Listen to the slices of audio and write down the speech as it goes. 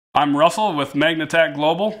I'm Russell with Magnattack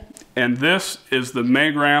Global, and this is the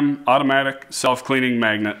Magram Automatic Self-Cleaning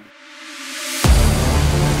Magnet.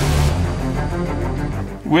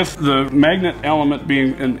 With the magnet element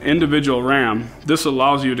being an individual ram, this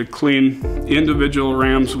allows you to clean individual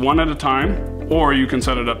rams one at a time, or you can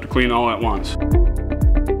set it up to clean all at once.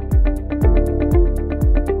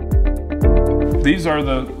 These are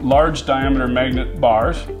the large diameter magnet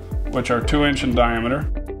bars, which are 2-inch in diameter.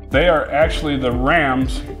 They are actually the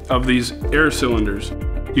rams of these air cylinders.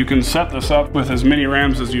 You can set this up with as many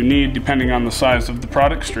rams as you need depending on the size of the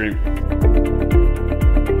product stream.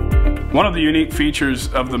 One of the unique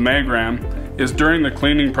features of the Magram is during the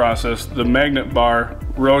cleaning process, the magnet bar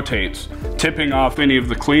rotates, tipping off any of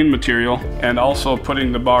the clean material and also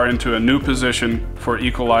putting the bar into a new position for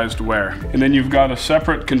equalized wear. And then you've got a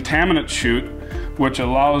separate contaminant chute, which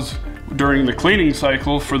allows during the cleaning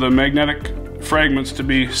cycle for the magnetic fragments to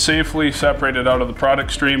be safely separated out of the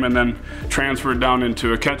product stream and then transferred down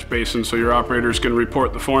into a catch basin so your operators can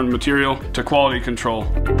report the foreign material to quality control.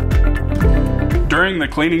 During the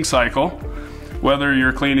cleaning cycle, whether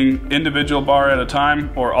you're cleaning individual bar at a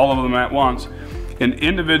time or all of them at once, an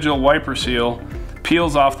individual wiper seal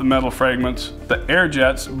peels off the metal fragments. The air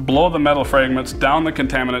jets blow the metal fragments down the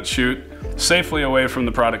contaminant chute safely away from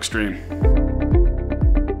the product stream.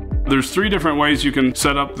 There's 3 different ways you can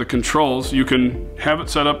set up the controls. You can have it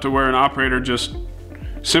set up to where an operator just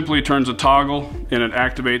simply turns a toggle and it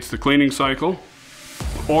activates the cleaning cycle.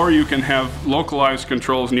 Or you can have localized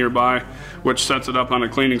controls nearby, which sets it up on a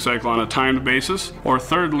cleaning cycle on a timed basis. Or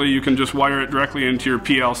thirdly, you can just wire it directly into your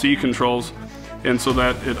PLC controls, and so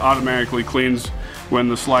that it automatically cleans when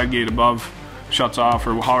the slide gate above shuts off,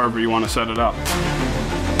 or however you want to set it up.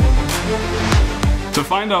 To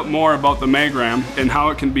find out more about the Magram and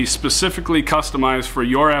how it can be specifically customized for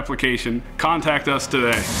your application, contact us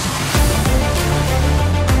today.